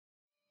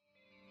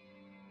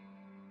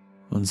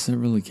On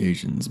several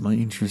occasions, my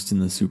interest in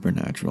the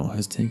supernatural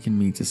has taken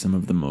me to some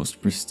of the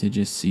most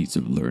prestigious seats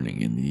of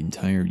learning in the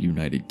entire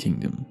United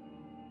Kingdom,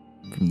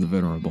 from the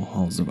venerable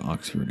halls of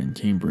Oxford and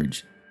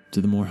Cambridge to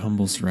the more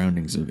humble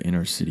surroundings of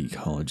inner-city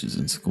colleges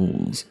and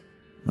schools.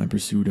 My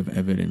pursuit of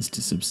evidence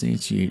to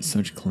substantiate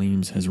such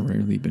claims has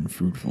rarely been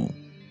fruitful.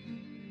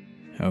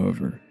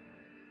 However,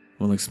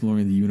 while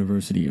exploring the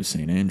University of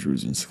St.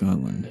 Andrews in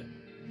Scotland,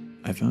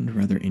 I found a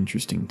rather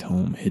interesting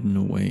tome hidden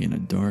away in a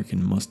dark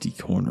and musty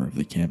corner of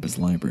the campus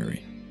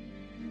library.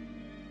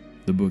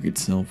 The book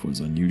itself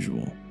was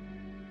unusual,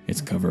 its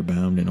cover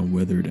bound in a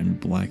weathered and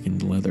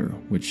blackened leather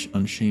which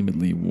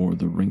unshamedly wore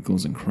the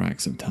wrinkles and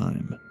cracks of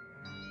time.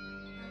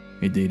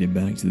 It dated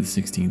back to the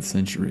 16th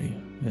century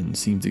and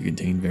seemed to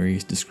contain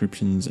various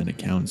descriptions and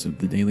accounts of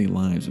the daily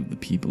lives of the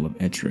people of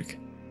Ettrick,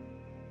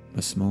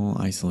 a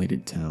small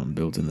isolated town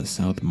built in the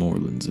South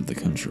Moorlands of the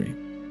country.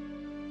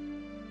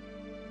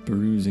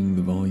 Perusing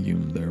the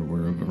volume, there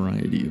were a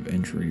variety of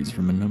entries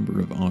from a number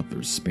of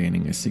authors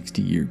spanning a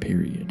 60-year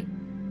period.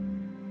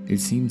 It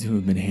seemed to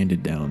have been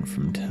handed down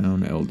from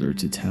town elder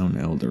to town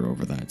elder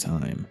over that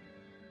time,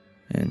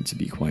 and to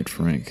be quite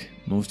frank,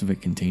 most of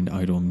it contained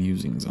idle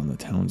musings on the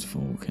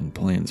townsfolk and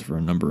plans for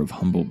a number of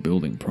humble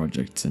building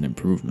projects and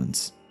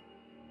improvements.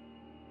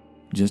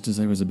 Just as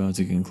I was about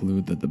to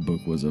conclude that the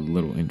book was of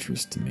little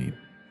interest to me,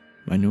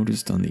 I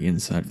noticed on the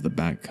inside of the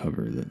back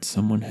cover that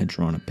someone had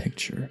drawn a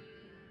picture.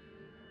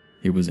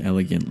 It was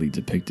elegantly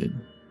depicted,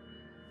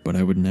 but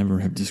I would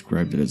never have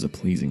described it as a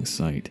pleasing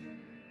sight.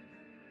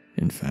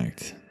 In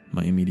fact,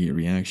 my immediate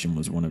reaction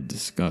was one of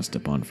disgust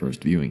upon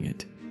first viewing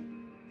it.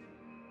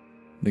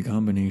 The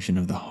combination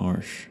of the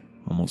harsh,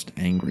 almost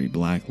angry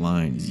black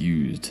lines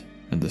used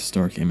and the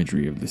stark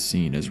imagery of the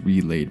scene as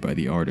relayed by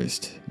the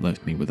artist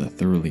left me with a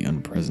thoroughly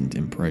unpleasant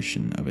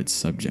impression of its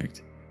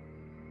subject.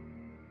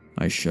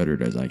 I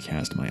shuddered as I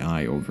cast my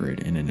eye over it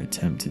in an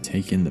attempt to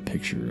take in the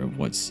picture of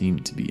what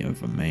seemed to be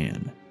of a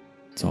man,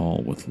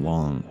 tall with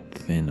long,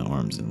 thin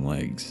arms and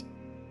legs.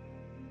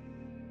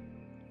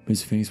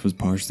 His face was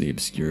partially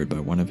obscured by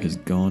one of his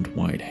gaunt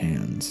white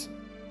hands,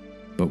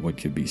 but what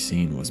could be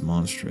seen was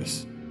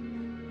monstrous.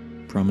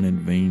 Prominent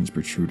veins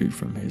protruded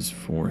from his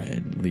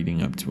forehead,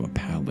 leading up to a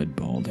pallid,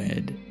 bald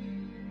head.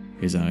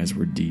 His eyes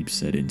were deep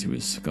set into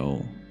his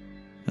skull,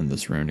 and the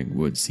surrounding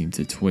woods seemed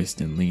to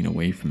twist and lean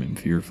away from him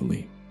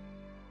fearfully.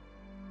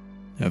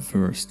 At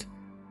first,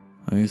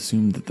 I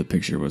assumed that the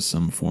picture was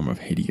some form of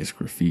hideous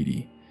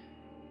graffiti,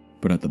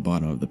 but at the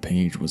bottom of the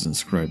page was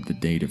inscribed the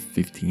date of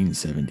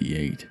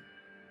 1578,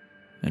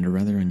 and a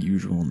rather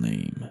unusual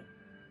name,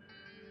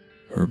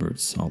 Herbert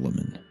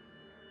Solomon.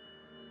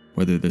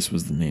 Whether this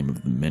was the name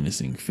of the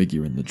menacing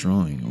figure in the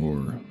drawing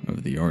or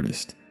of the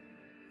artist,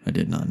 I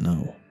did not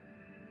know.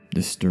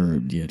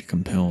 Disturbed yet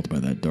compelled by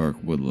that dark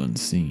woodland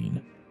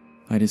scene,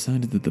 I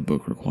decided that the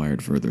book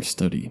required further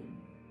study.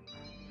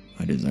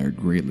 I desired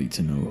greatly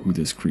to know who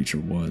this creature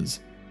was,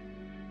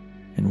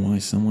 and why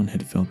someone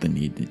had felt the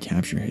need to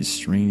capture his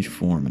strange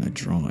form in a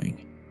drawing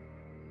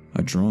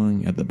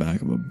at the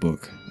back of a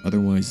book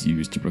otherwise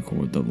used to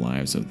record the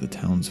lives of the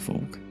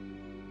townsfolk.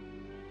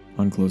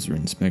 On closer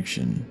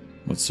inspection,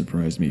 what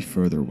surprised me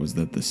further was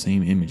that the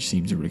same image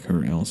seemed to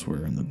recur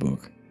elsewhere in the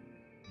book,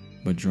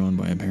 but drawn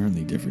by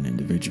apparently different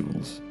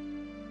individuals.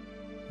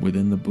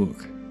 Within the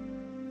book,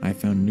 I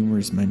found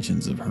numerous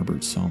mentions of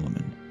Herbert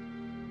Solomon,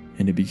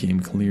 and it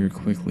became clear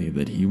quickly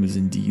that he was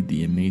indeed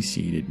the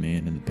emaciated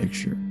man in the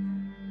picture.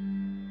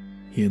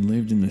 He had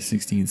lived in the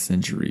 16th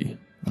century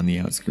on the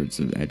outskirts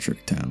of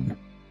Ettrick town.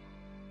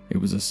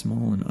 It was a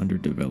small and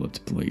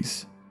underdeveloped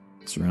place,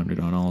 surrounded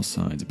on all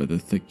sides by the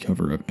thick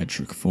cover of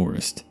Ettrick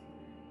Forest,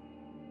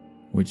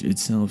 which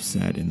itself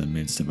sat in the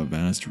midst of a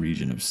vast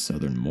region of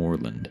southern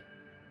moorland.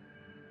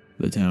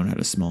 The town had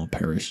a small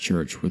parish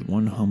church with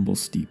one humble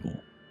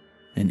steeple,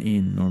 an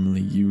inn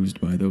normally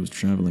used by those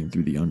traveling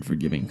through the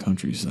unforgiving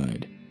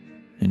countryside,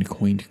 and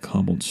quaint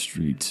cobbled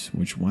streets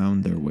which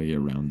wound their way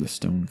around the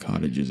stone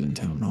cottages and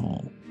town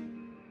hall.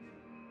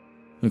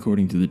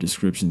 According to the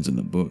descriptions in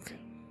the book,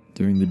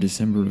 during the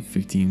December of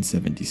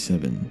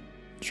 1577,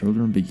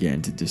 children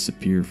began to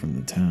disappear from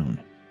the town.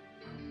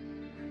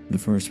 The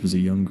first was a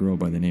young girl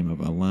by the name of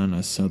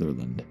Alana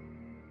Sutherland.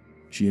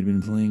 She had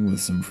been playing with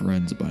some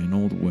friends by an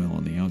old well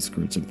on the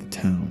outskirts of the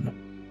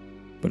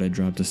town, but had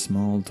dropped a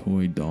small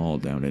toy doll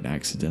down it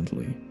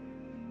accidentally,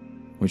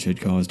 which had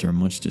caused her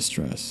much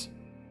distress.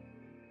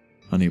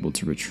 Unable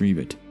to retrieve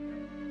it,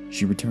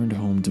 she returned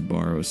home to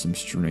borrow some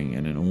string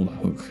and an old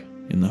hook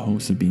in the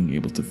hopes of being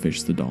able to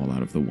fish the doll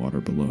out of the water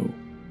below.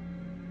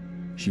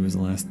 She was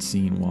last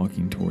seen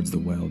walking towards the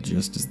well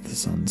just as the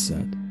sun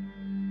set.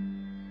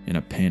 In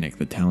a panic,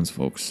 the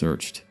townsfolk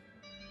searched.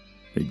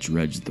 They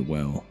dredged the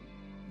well,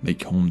 they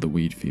combed the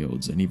wheat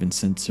fields, and even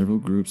sent several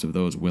groups of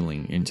those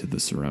willing into the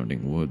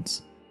surrounding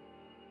woods.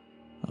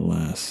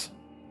 Alas,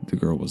 the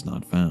girl was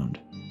not found.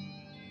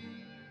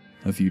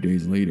 A few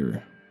days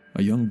later,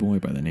 a young boy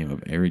by the name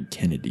of Eric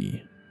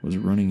Kennedy was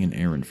running an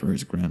errand for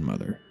his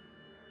grandmother.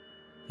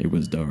 It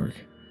was dark,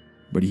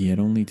 but he had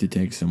only to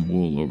take some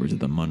wool over to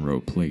the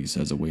Monroe place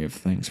as a way of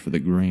thanks for the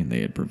grain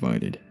they had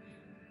provided,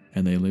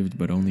 and they lived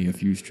but only a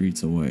few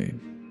streets away.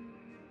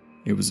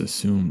 It was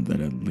assumed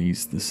that at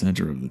least the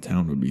center of the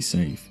town would be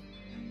safe,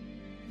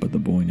 but the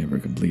boy never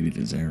completed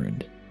his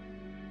errand.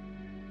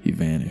 He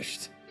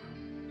vanished,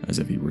 as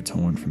if he were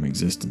torn from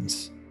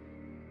existence.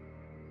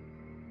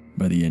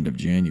 By the end of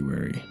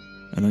January,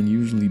 an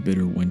unusually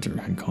bitter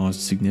winter had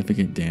caused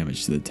significant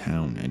damage to the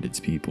town and its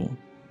people.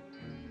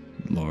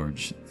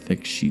 Large,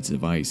 thick sheets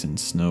of ice and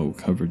snow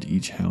covered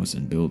each house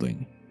and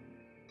building.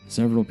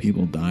 Several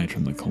people died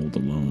from the cold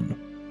alone,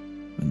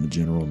 and the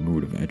general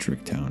mood of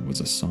Ettrick Town was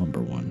a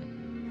somber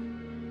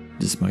one.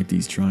 Despite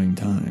these trying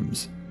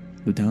times,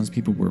 the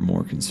townspeople were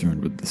more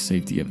concerned with the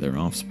safety of their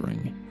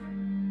offspring.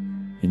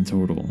 In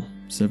total,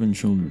 7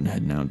 children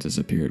had now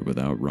disappeared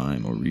without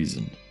rhyme or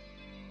reason.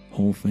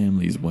 Whole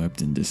families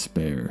wept in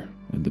despair,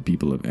 and the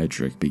people of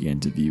Ettrick began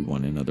to view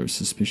one another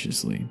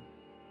suspiciously.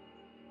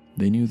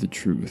 They knew the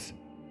truth.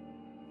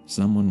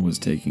 Someone was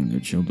taking their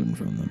children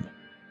from them.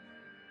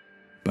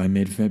 By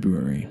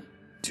mid-February,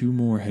 2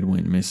 more had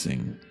went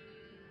missing,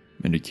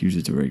 and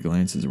accusatory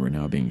glances were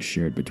now being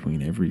shared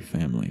between every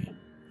family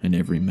and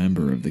every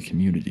member of the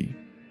community.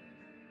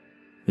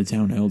 The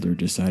town elder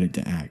decided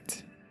to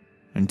act,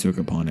 and took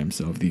upon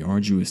himself the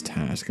arduous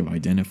task of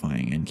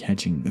identifying and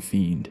catching the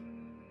fiend.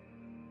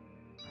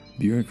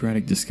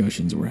 Bureaucratic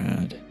discussions were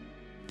had,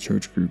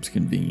 church groups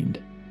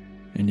convened,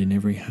 and in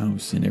every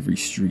house and every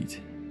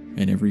street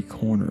and every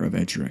corner of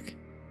Ettrick,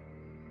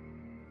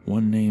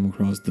 one name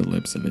crossed the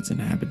lips of its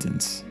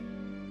inhabitants: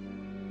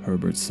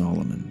 Herbert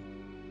Solomon.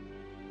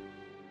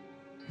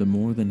 The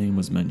more the name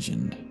was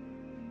mentioned,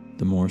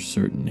 the more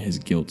certain his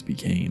guilt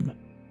became.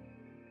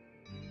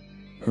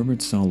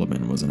 Herbert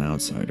Solomon was an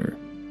outsider.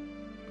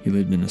 He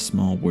lived in a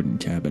small wooden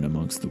cabin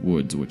amongst the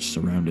woods which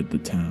surrounded the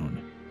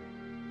town,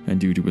 and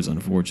due to his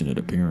unfortunate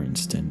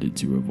appearance tended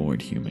to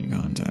avoid human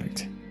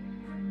contact.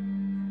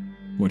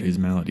 What his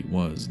malady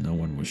was, no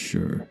one was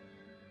sure,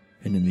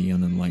 and in the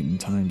unenlightened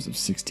times of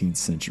 16th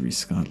century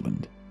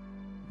Scotland,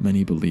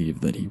 many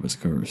believed that he was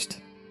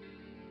cursed.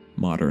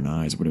 Modern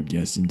eyes would have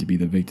guessed him to be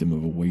the victim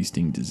of a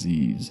wasting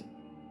disease.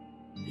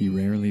 He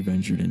rarely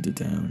ventured into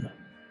town,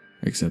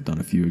 except on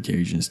a few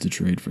occasions to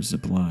trade for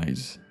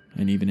supplies,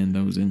 and even in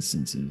those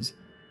instances,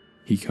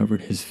 he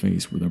covered his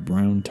face with a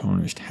brown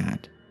tarnished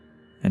hat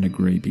and a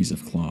gray piece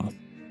of cloth,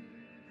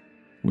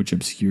 which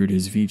obscured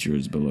his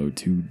features below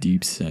 2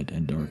 deep-set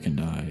and darkened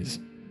eyes.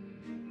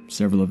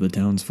 Several of the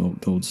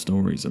townsfolk told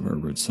stories of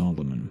Herbert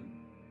Solomon.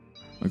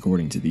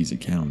 According to these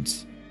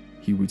accounts,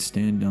 he would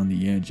stand on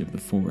the edge of the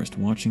forest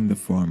watching the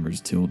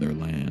farmers till their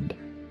land,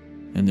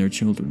 and their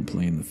children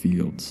play in the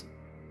fields.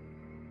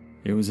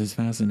 It was his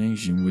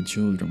fascination with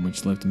children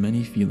which left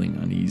many feeling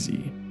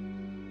uneasy.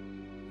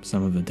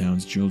 Some of the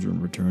town's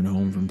children returned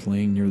home from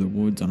playing near the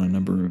woods on a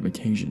number of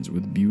occasions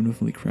with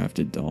beautifully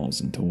crafted dolls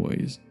and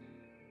toys.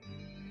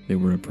 They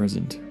were a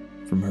present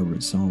from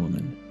Herbert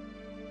Solomon,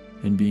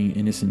 and being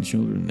innocent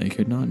children, they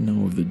could not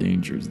know of the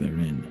dangers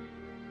therein.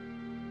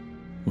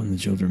 When the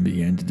children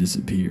began to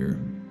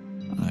disappear,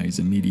 eyes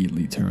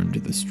immediately turned to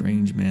the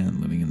strange man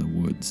living in the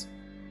woods.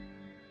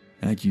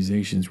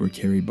 Accusations were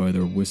carried by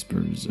their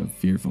whispers of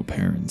fearful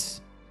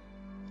parents,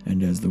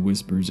 and as the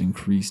whispers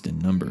increased in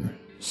number,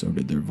 so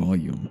did their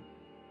volume,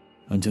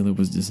 until it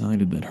was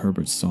decided that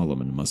Herbert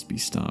Solomon must be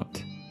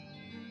stopped.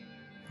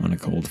 On a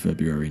cold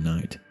February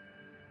night,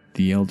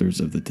 the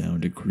elders of the town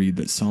decreed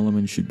that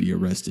Solomon should be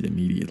arrested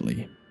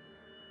immediately.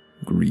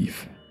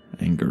 Grief,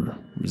 anger,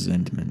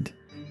 resentment,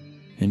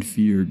 and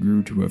fear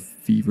grew to a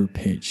fever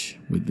pitch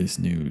with this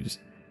news,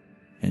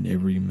 and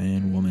every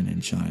man, woman,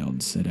 and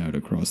child set out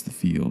across the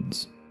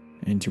fields,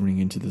 entering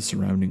into the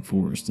surrounding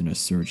forest in a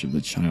search of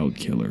the child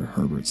killer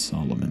Herbert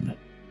Solomon.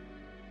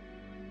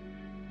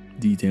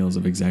 Details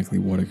of exactly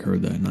what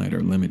occurred that night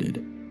are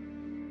limited,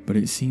 but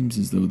it seems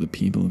as though the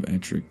people of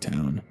Ettrick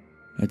Town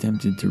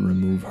attempted to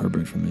remove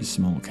Herbert from his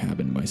small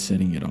cabin by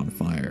setting it on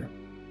fire.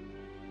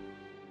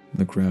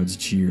 The crowds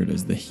cheered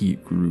as the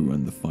heat grew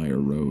and the fire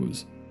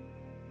rose.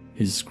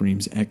 His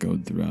screams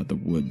echoed throughout the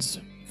woods,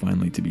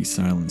 finally to be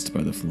silenced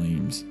by the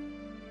flames.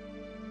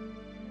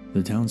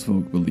 The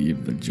townsfolk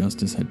believed that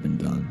justice had been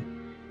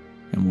done,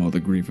 and while the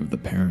grief of the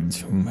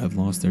parents whom had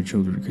lost their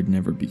children could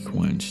never be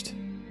quenched,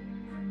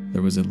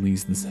 there was at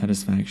least the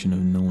satisfaction of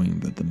knowing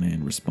that the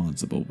man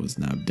responsible was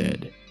now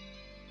dead.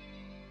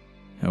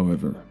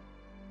 However,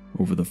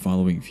 over the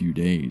following few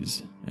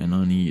days, an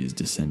unease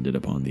descended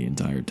upon the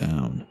entire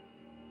town.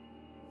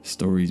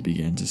 Stories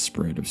began to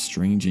spread of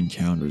strange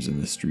encounters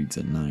in the streets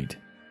at night.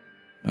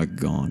 A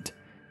gaunt,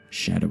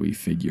 shadowy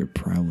figure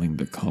prowling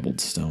the cobbled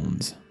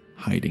stones,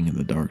 hiding in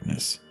the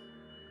darkness.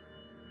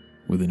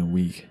 Within a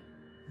week,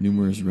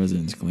 numerous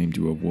residents claimed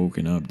to have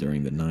woken up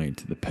during the night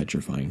to the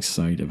petrifying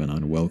sight of an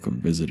unwelcome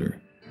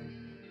visitor.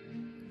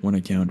 One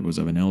account was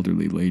of an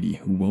elderly lady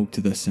who woke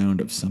to the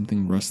sound of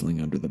something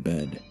rustling under the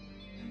bed,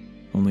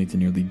 only to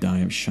nearly die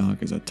of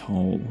shock as a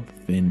tall,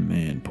 thin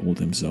man pulled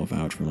himself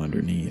out from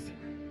underneath.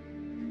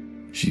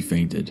 She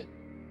fainted,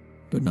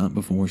 but not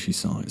before she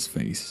saw his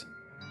face.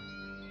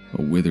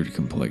 a withered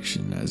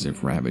complexion as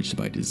if ravaged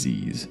by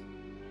disease,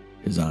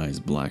 his eyes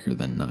blacker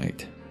than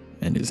night,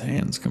 and his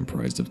hands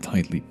comprised of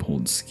tightly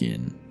pulled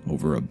skin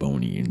over a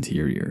bony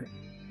interior.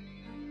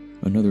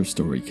 Another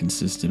story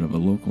consisted of a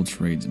local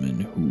tradesman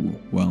who,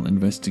 while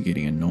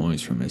investigating a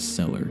noise from his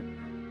cellar,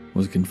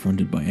 was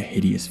confronted by a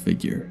hideous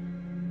figure,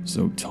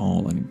 so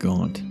tall and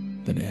gaunt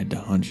that it had to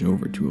hunch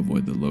over to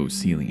avoid the low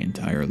ceiling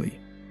entirely,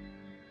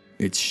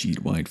 its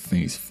sheet-white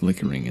face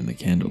flickering in the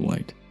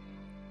candlelight.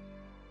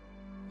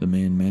 The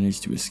man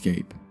managed to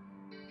escape,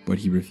 but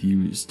he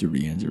refused to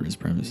re-enter his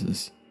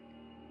premises.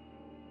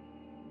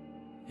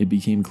 It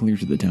became clear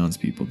to the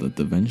townspeople that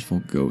the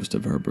vengeful ghost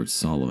of Herbert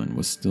Solomon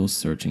was still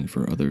searching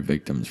for other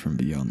victims from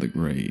beyond the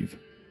grave,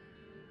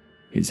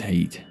 his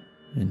hate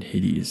and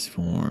hideous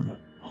form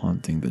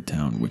haunting the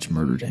town which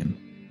murdered him.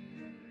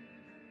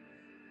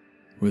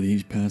 With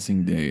each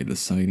passing day, the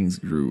sightings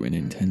grew in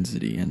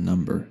intensity and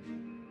number.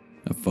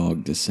 A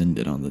fog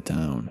descended on the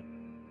town,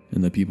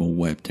 and the people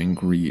wept and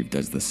grieved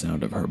as the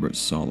sound of Herbert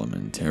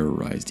Solomon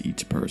terrorized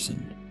each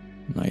person,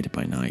 night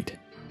by night.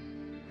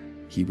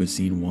 He was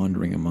seen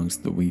wandering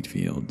amongst the wheat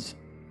fields,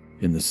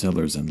 in the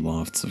cellars and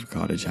lofts of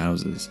cottage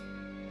houses,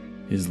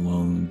 his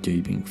long,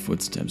 gaping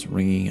footsteps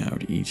ringing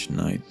out each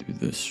night through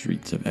the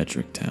streets of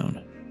Ettrick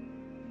Town.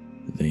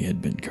 They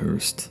had been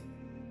cursed.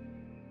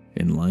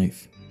 In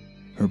life,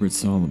 Herbert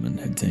Solomon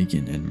had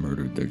taken and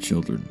murdered their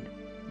children,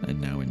 and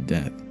now in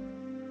death,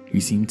 he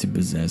seemed to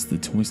possess the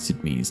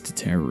twisted means to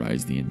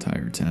terrorize the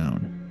entire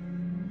town.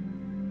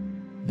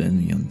 Then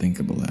the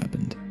unthinkable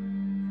happened.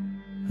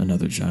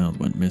 Another child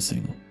went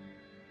missing.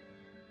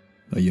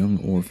 A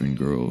young orphan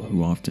girl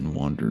who often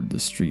wandered the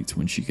streets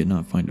when she could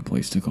not find a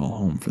place to call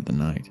home for the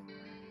night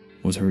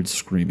was heard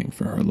screaming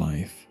for her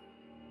life.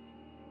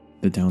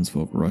 The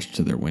townsfolk rushed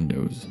to their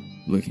windows,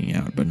 looking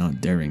out but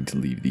not daring to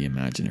leave the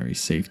imaginary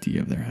safety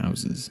of their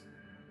houses,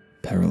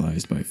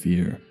 paralyzed by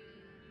fear.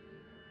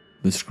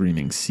 The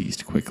screaming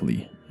ceased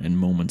quickly, and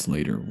moments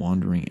later,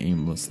 wandering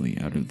aimlessly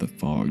out of the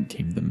fog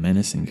came the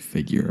menacing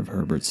figure of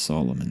Herbert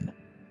Solomon.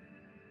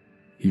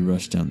 He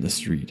rushed down the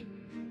street,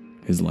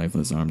 his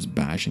lifeless arms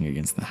bashing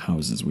against the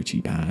houses which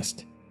he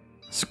passed,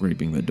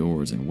 scraping the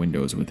doors and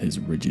windows with his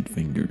rigid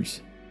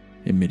fingers,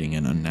 emitting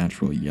an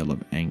unnatural yell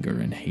of anger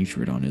and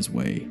hatred on his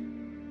way.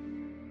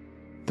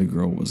 The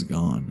girl was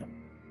gone,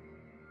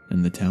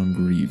 and the town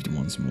grieved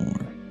once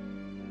more.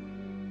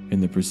 In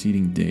the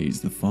preceding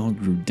days, the fog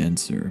grew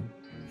denser,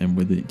 and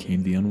with it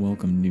came the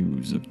unwelcome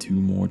news of 2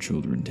 more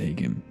children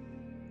taken.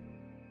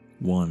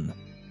 One,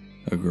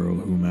 a girl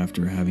whom,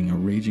 after having a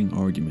raging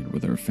argument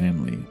with her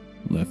family,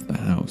 left the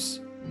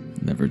house,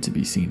 never to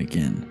be seen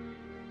again.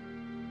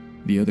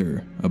 The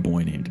other, a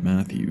boy named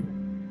Matthew,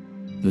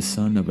 the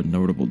son of a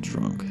notable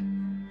drunk,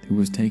 who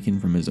was taken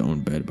from his own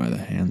bed by the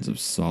hands of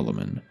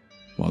Solomon,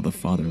 while the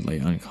father lay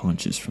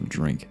unconscious from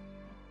drink.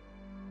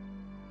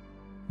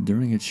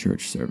 During a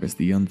church service,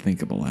 the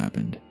unthinkable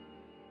happened.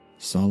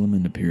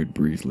 Solomon appeared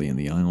briefly in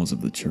the aisles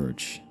of the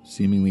church,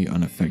 seemingly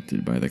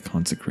unaffected by the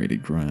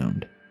consecrated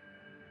ground.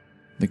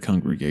 The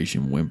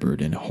congregation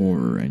whimpered in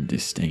horror and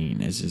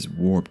disdain as his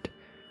warped,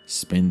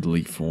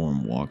 spindly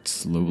form walked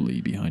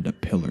slowly behind a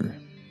pillar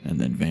and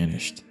then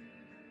vanished.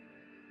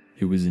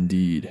 It was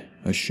indeed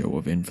a show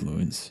of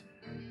influence.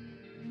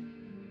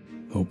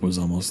 Hope was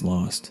almost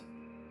lost.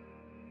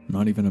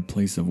 Not even a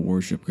place of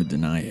worship could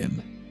deny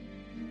him,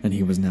 and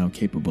he was now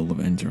capable of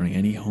entering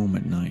any home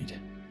at night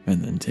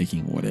and then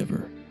taking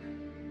whatever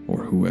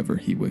or whoever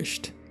he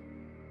wished.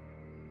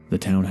 The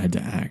town had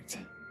to act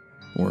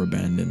or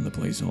abandon the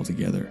place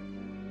altogether,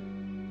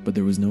 but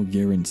there was no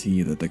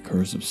guarantee that the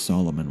curse of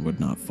Solomon would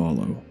not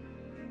follow.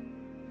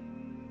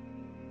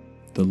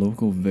 The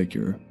local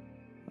vicar,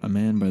 a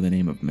man by the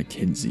name of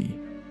Mackenzie,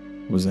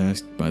 was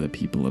asked by the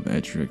people of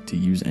Ettrick to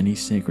use any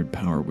sacred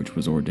power which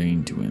was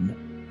ordained to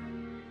him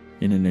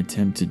in an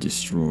attempt to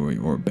destroy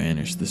or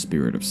banish the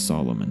spirit of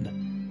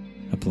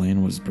Solomon. A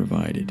plan was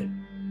provided.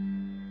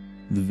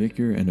 The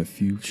vicar and a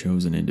few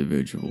chosen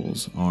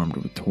individuals, armed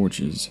with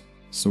torches,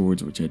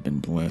 swords which had been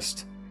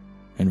blessed,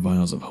 and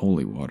vials of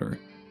holy water,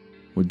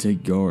 would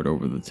take guard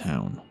over the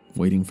town,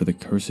 waiting for the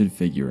cursed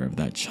figure of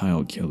that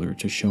child killer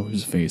to show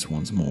his face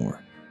once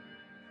more.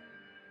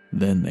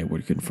 Then they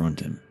would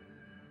confront him.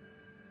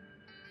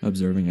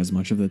 Observing as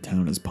much of the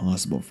town as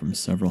possible from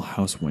several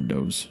house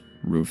windows,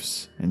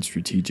 roofs, and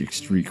strategic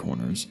street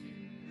corners,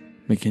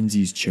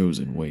 Mackenzie's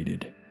chosen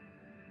waited.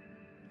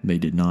 They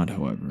did not,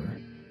 however,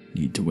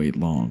 need to wait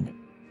long.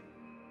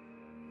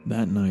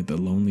 That night, the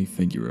lonely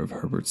figure of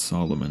Herbert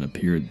Solomon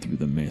appeared through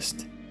the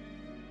mist,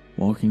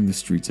 walking the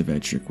streets of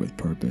Ettrick with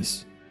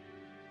purpose.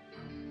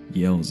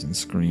 Yells and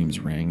screams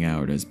rang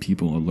out as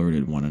people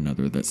alerted one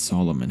another that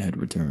Solomon had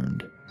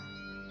returned.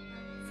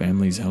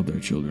 Families held their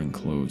children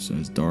close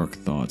as dark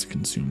thoughts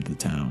consumed the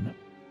town.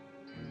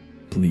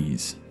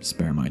 Please,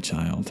 spare my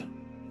child.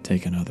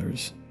 Take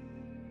another's.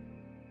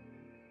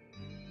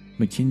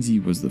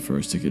 Mackenzie was the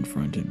first to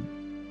confront him.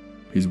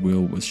 His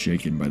will was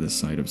shaken by the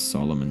sight of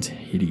Solomon's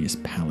hideous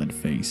pallid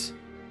face,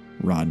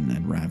 rotten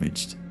and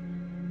ravaged.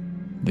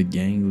 The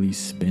gangly,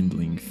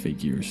 spindling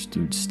figure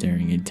stood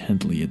staring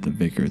intently at the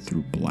vicar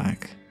through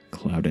black,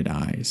 clouded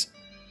eyes.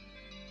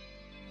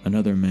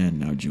 Another man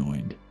now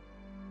joined,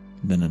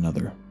 then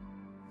another.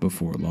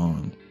 Before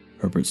long,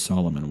 Herbert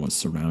Solomon was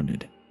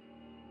surrounded.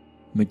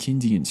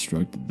 Mackenzie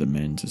instructed the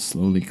men to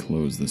slowly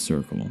close the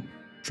circle,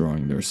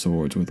 drawing their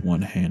swords with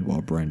one hand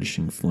while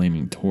brandishing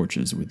flaming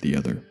torches with the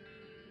other.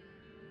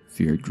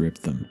 Fear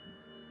gripped them,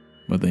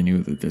 but they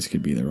knew that this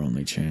could be their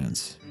only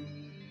chance.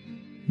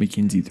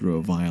 Mackenzie threw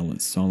a vial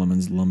at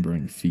Solomon's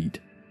lumbering feet,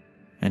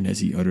 and as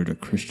he uttered a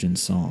Christian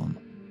psalm,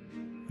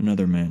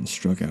 another man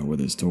struck out with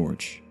his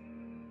torch.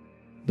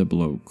 The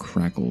blow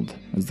crackled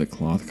as the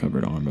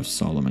cloth-covered arm of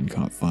Solomon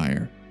caught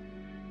fire.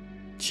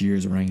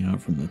 Cheers rang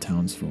out from the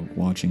townsfolk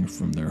watching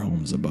from their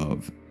homes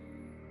above,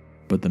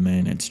 but the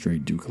man had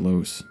strayed too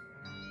close,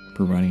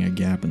 providing a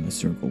gap in the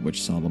circle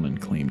which Solomon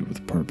claimed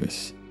with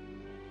purpose.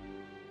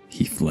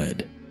 He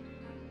fled.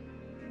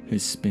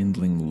 His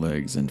spindling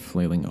legs and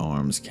flailing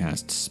arms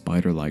cast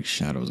spider-like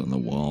shadows on the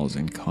walls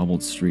and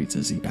cobbled streets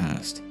as he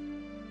passed.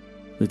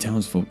 The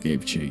townsfolk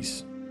gave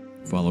chase,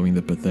 following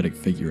the pathetic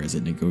figure as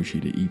it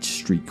negotiated each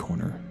street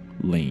corner,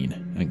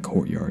 lane, and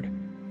courtyard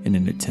in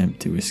an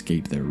attempt to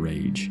escape their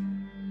rage.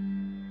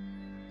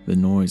 The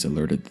noise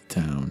alerted the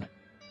town.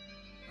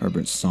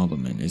 Herbert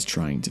Solomon is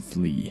trying to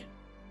flee.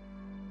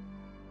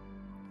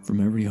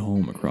 From every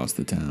home across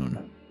the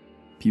town,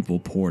 people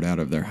poured out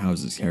of their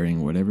houses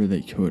carrying whatever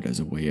they could as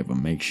a way of a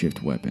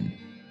makeshift weapon.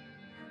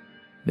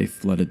 They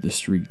flooded the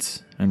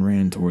streets and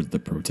ran towards the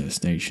protest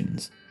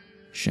stations,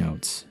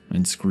 shouts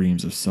and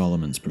screams of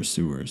Solomon's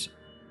pursuers.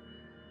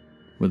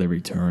 With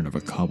every turn of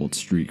a cobbled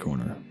street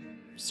corner,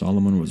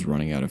 Solomon was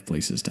running out of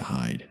places to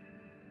hide.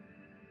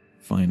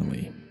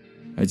 Finally,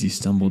 as he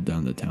stumbled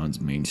down the town's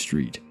main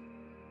street,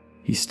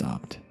 he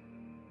stopped.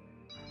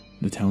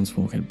 The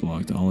townsfolk had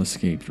blocked all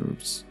escape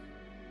routes.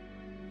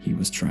 He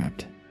was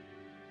trapped.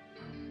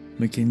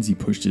 Mackenzie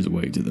pushed his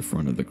way to the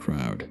front of the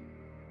crowd,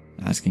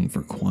 asking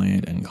for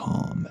quiet and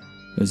calm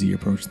as he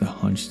approached the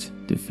hunched,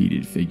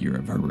 defeated figure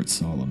of Herbert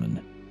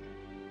Solomon.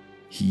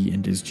 He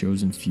and his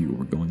chosen few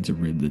were going to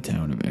rid the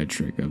town of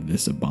Ettrick of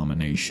this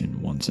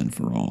abomination once and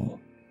for all.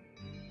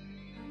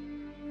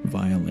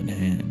 Vial in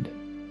hand,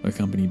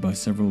 accompanied by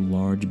several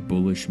large,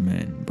 bullish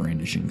men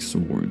brandishing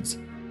swords,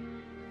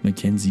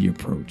 Mackenzie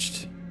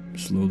approached,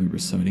 slowly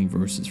reciting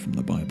verses from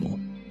the Bible.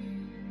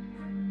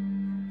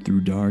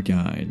 Through dark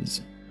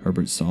eyes,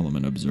 Herbert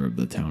Solomon observed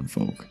the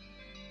townfolk,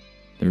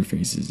 their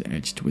faces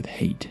etched with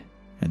hate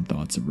and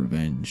thoughts of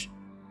revenge,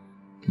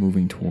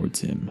 moving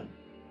towards him,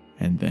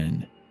 and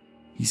then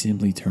he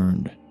simply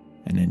turned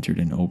and entered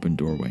an open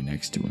doorway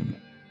next to him.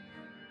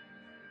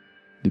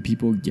 The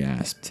people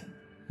gasped,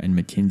 and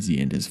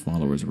Mackenzie and his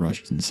followers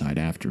rushed inside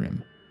after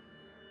him.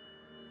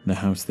 The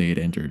house they had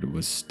entered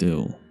was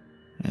still,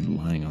 and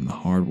lying on the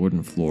hard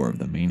wooden floor of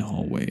the main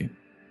hallway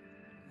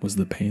was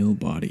the pale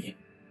body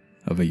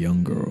of a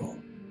young girl.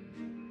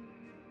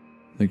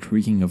 The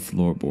creaking of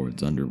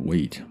floorboards under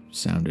weight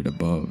sounded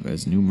above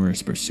as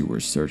numerous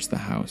pursuers searched the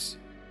house,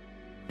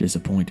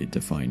 disappointed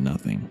to find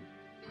nothing.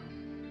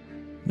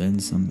 Then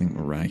something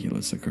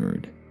miraculous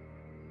occurred.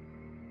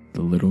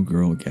 The little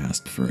girl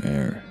gasped for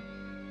air.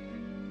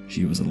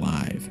 She was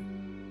alive.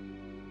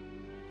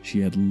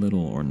 She had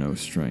little or no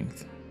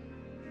strength.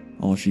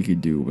 All she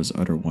could do was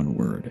utter one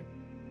word: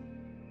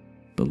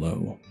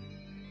 below.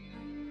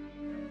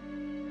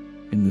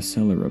 In the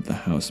cellar of the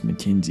house,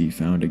 Mackenzie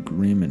found a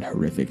grim and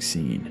horrific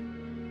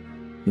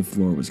scene. The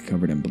floor was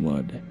covered in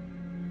blood,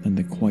 and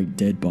the quite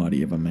dead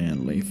body of a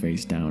man lay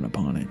face down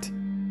upon it.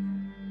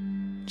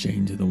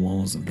 Chained to the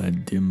walls of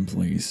that dim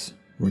place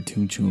were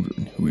two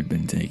children who had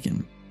been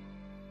taken.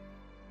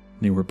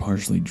 They were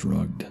partially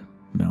drugged,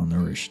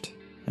 malnourished,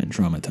 and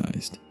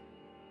traumatized,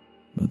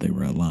 but they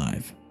were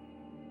alive.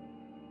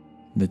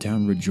 The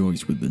town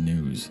rejoiced with the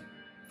news.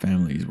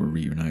 Families were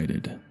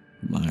reunited,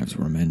 lives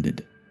were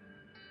mended.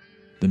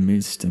 The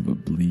mist of a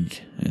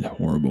bleak and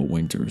horrible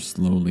winter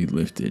slowly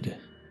lifted,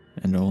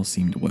 and all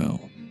seemed well.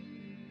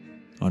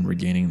 On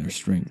regaining their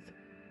strength,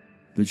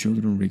 the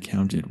children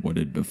recounted what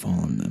had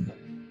befallen them.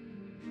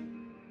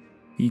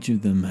 Each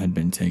of them had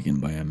been taken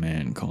by a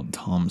man called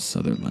Tom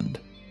Sutherland.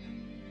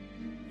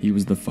 He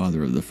was the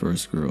father of the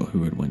first girl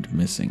who had went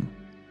missing,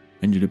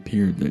 and it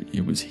appeared that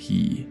it was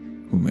he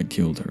whom had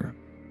killed her.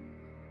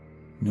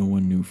 No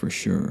one knew for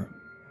sure,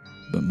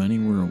 but many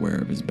were aware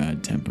of his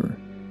bad temper,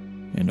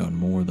 and on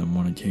more than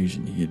one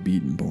occasion he had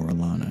beaten poor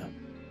Alana.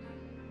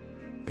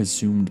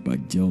 Consumed by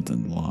guilt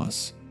and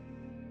loss,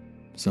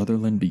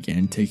 Sutherland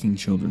began taking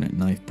children at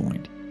knife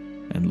point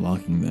and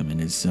locking them in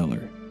his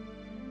cellar,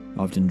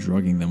 often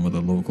drugging them with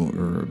a local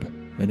herb,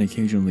 and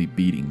occasionally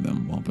beating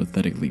them while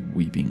pathetically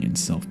weeping in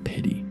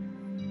self-pity.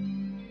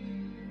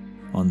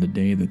 On the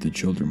day that the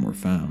children were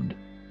found,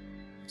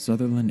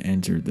 Sutherland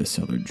entered the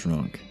cellar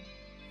drunk,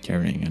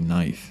 carrying a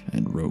knife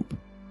and rope.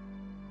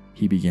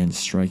 He began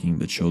striking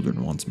the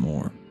children once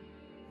more,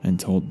 and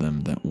told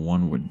them that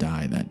one would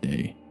die that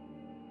day.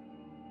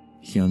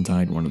 He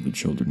untied one of the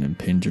children and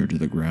pinned her to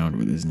the ground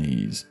with his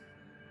knees.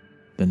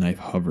 The knife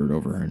hovered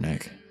over her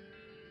neck,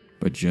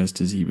 But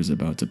just as he was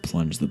about to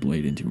plunge the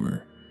blade into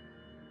her,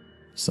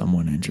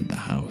 someone entered the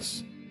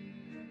house.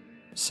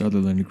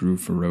 Sutherland grew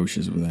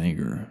ferocious with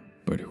anger,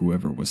 but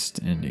whoever was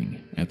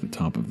standing at the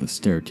top of the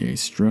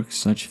staircase struck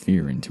such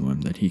fear into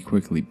him that he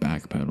quickly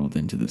backpedaled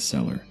into the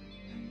cellar.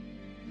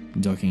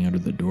 Ducking out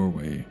of the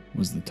doorway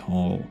was the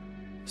tall,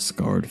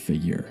 scarred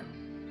figure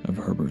of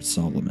Herbert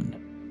Solomon.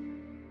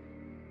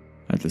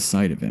 At the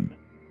sight of him,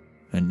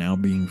 and now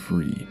being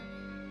free,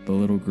 the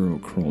little girl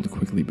crawled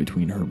quickly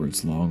between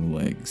Herbert's long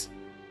legs.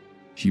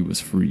 She was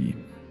free,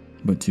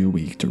 but too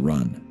weak to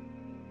run.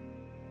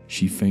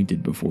 She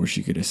fainted before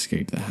she could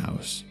escape the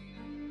house.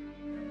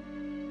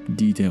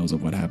 Details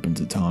of what happened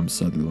to Tom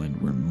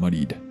Sutherland were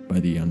muddied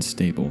by the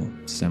unstable,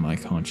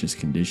 semi-conscious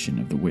condition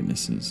of the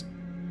witnesses,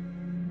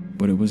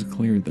 but it was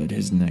clear that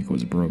his neck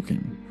was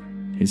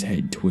broken, his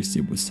head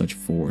twisted with such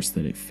force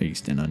that it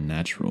faced an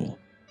unnatural,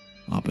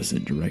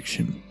 opposite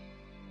direction.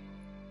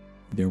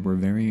 There were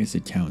various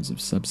accounts of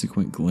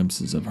subsequent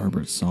glimpses of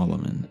Herbert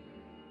Solomon,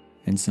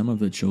 and some of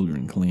the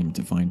children claimed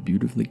to find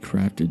beautifully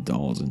crafted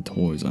dolls and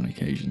toys on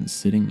occasion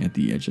sitting at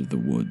the edge of the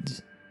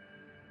woods.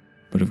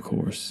 But of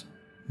course,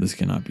 this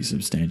cannot be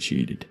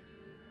substantiated.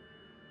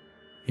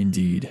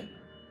 Indeed,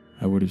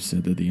 I would have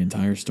said that the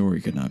entire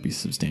story could not be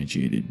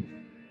substantiated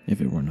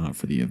if it were not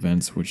for the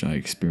events which I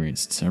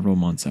experienced several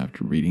months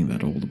after reading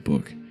that old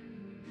book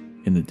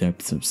in the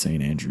depths of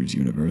St. Andrews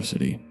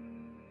University.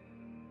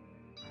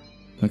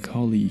 A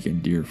colleague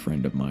and dear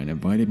friend of mine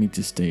invited me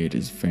to stay at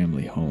his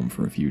family home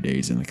for a few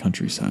days in the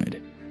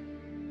countryside.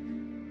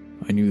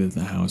 I knew that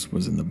the house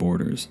was in the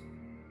borders,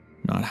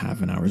 not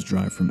half an hour's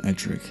drive from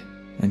Ettrick,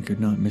 and could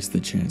not miss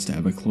the chance to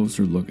have a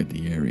closer look at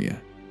the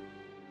area.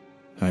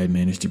 I had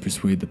managed to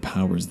persuade the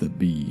powers that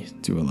be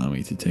to allow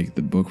me to take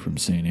the book from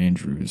St.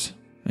 Andrews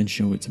and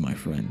show it to my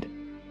friend.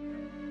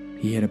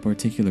 He had a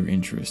particular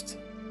interest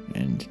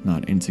and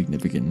not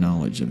insignificant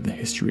knowledge of the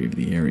history of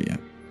the area.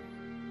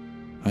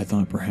 I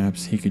thought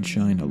perhaps he could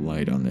shine a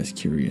light on this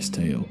curious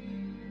tale.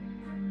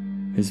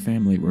 His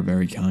family were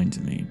very kind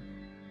to me,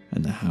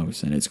 and the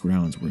house and its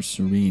grounds were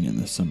serene in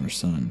the summer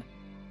sun,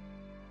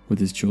 with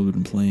his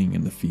children playing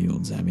in the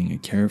fields, having a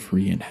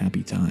carefree and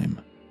happy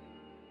time.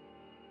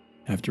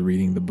 After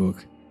reading the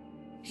book,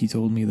 he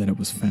told me that it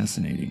was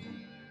fascinating,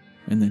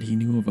 and that he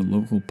knew of a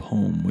local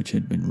poem which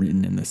had been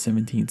written in the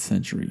 17th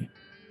century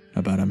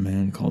about a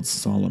man called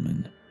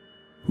Solomon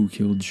who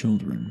killed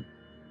children,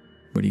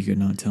 but he could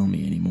not tell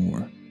me any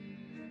more.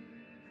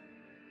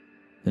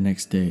 The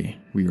next day,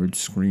 we heard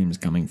screams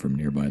coming from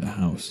nearby the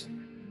house.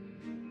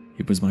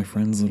 It was my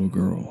friend's little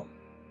girl.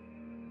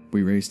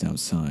 We raced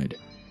outside,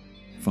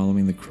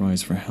 following the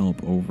cries for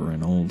help over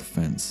an old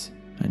fence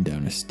and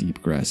down a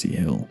steep grassy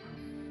hill.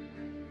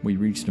 We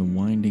reached a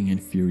winding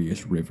and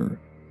furious river.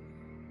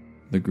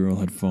 The girl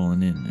had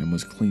fallen in and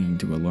was clinging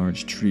to a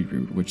large tree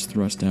root which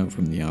thrust out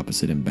from the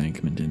opposite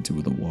embankment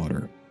into the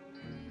water.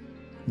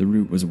 The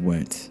root was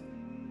wet,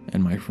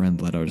 and my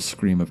friend let out a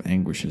scream of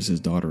anguish as his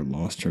daughter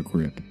lost her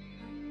grip,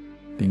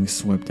 being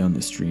swept down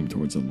the stream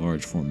towards a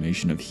large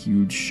formation of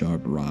huge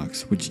sharp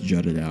rocks which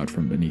jutted out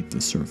from beneath the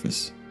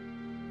surface.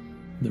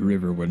 The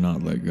river would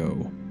not let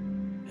go,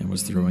 and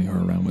was throwing her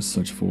around with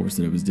such force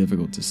that it was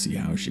difficult to see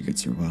how she could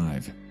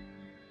survive.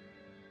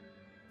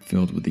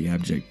 Filled with the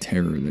abject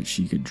terror that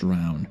she could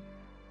drown,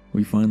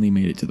 we finally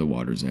made it to the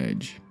water's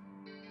edge.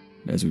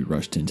 As we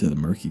rushed into the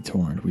murky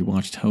torrent, we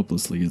watched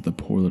helplessly as the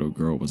poor little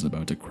girl was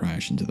about to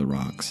crash into the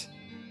rocks.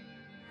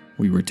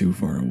 We were too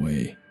far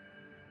away.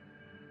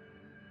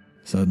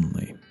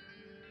 Suddenly,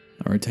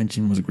 our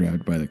attention was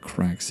grabbed by the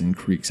cracks and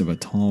creaks of a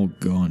tall,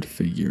 gaunt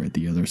figure at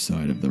the other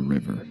side of the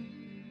river,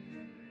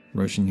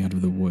 rushing out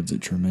of the woods at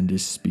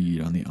tremendous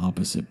speed on the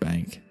opposite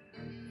bank.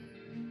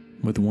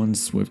 With one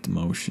swift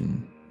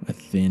motion, a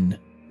thin,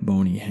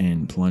 bony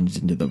hand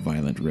plunged into the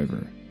violent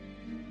river,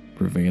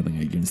 prevailing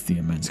against the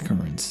immense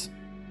currents,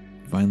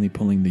 finally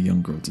pulling the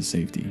young girl to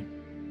safety.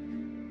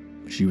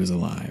 She was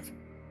alive,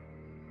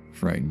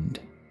 frightened,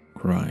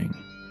 crying,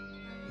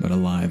 but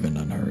alive and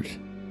unhurt.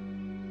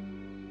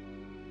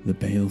 The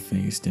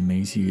pale-faced,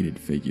 emaciated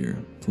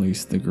figure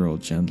placed the girl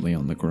gently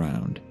on the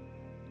ground,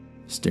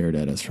 stared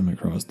at us from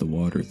across the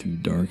water through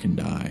darkened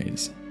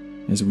eyes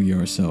as we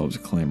ourselves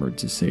clambered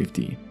to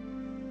safety,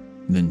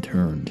 then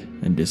turned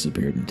and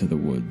disappeared into the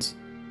woods,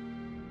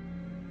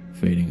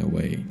 fading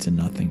away to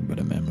nothing but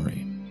a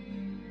memory.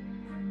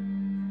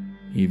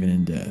 Even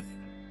in death,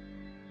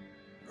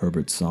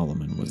 Herbert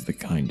Solomon was the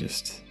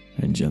kindest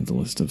and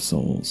gentlest of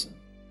souls.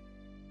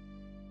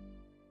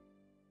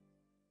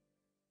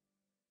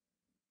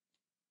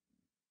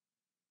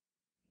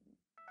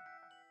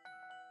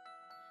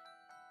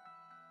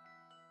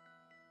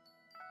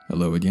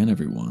 Hello again,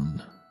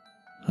 everyone.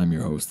 I'm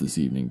your host this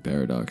evening,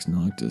 Paradox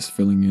Noctis,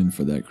 filling in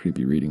for that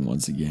creepy reading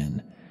once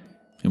again.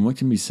 And what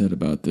can be said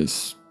about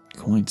this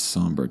quite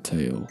somber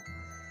tale?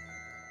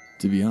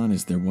 To be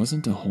honest, there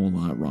wasn't a whole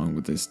lot wrong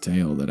with this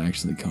tale that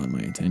actually caught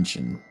my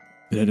attention.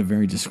 It had a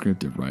very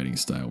descriptive writing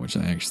style, which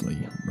I actually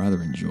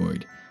rather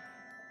enjoyed.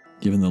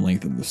 Given the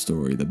length of the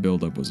story, the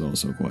build-up was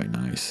also quite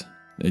nice.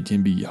 It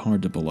can be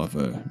hard to pull off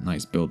a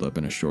nice build-up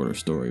in a shorter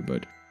story,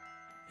 but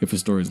if a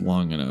story is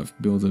long enough,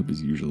 build-up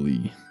is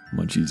usually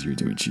much easier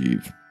to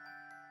achieve.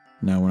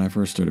 Now, when I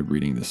first started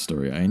reading this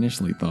story, I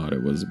initially thought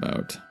it was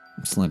about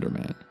Slender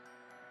Man.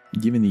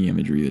 Given the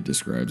imagery that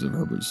describes of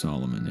Herbert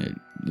Solomon,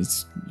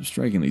 it's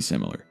strikingly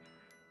similar.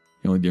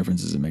 The only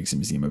difference is it makes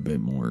him seem a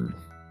bit more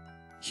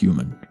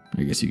human,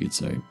 I guess you could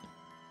say.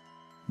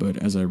 But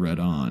as I read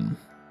on,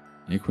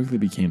 it quickly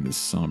became this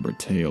somber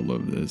tale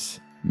of this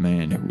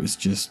man who was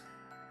just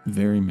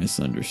very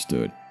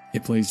misunderstood.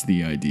 It plays to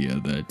the idea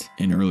that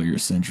in earlier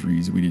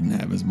centuries we didn't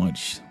have as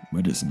much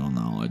medicinal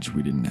knowledge,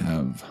 we didn't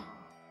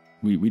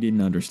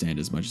understand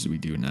as much as we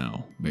do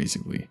now,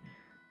 basically.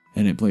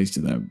 And it plays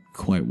to that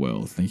quite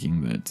well,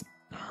 thinking that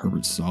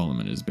Herbert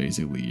Solomon is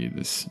basically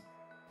this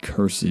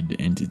cursed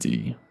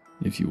entity,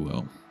 if you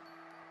will.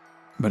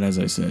 But as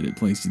I said, it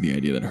plays to the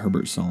idea that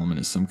Herbert Solomon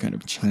is some kind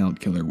of child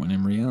killer, when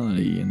in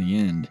reality, in the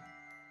end,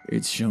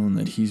 it's shown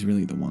that he's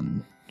really the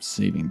one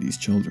saving these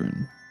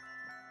children.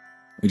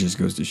 It just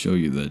goes to show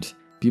you that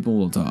people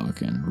will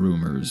talk and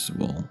rumors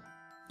will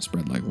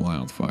spread like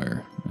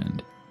wildfire,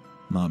 and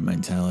mob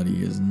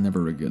mentality is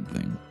never a good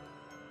thing.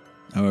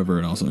 However,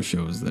 it also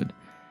shows that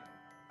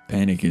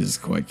panic is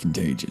quite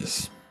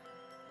contagious.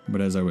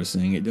 But as I was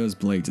saying, it does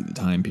play to the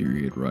time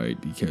period,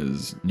 right?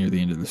 Because near the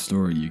end of the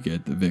story, you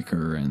get the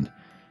vicar and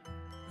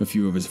a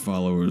few of his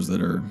followers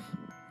that are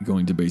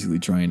going to basically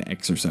try and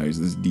exorcise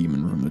this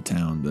demon from the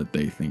town that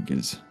they think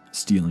is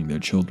stealing their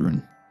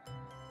children.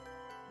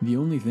 The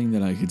only thing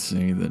that I could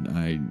say that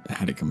I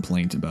had a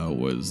complaint about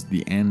was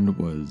the end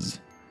was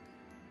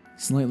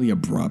slightly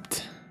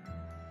abrupt.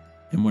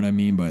 And what I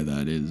mean by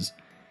that is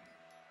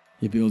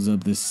it builds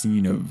up this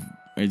scene of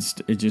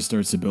it just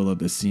starts to build up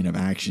this scene of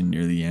action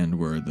near the end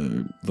where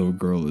the little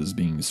girl is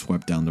being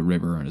swept down the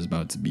river and is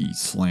about to be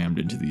slammed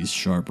into these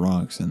sharp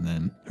rocks, and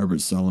then Herbert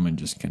Solomon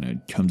just kind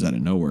of comes out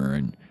of nowhere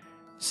and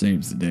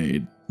saves the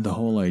day. The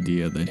whole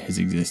idea that his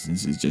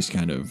existence is just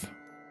kind of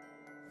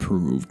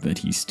proved that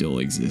he still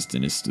exists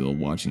and is still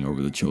watching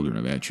over the children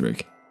of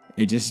Ettrick,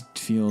 it just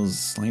feels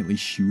slightly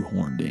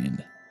shoehorned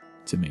in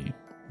to me,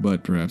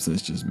 but perhaps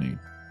that's just me.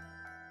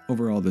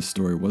 Overall, this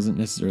story wasn't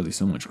necessarily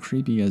so much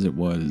creepy as it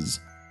was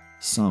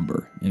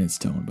somber in its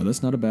tone, but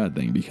that's not a bad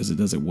thing because it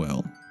does it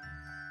well.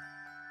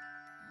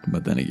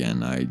 But then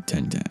again, I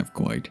tend to have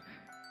quite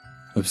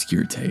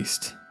obscure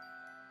taste.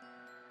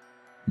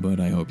 But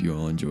I hope you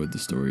all enjoyed the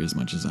story as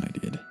much as I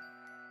did.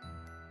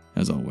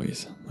 As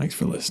always, thanks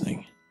for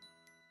listening.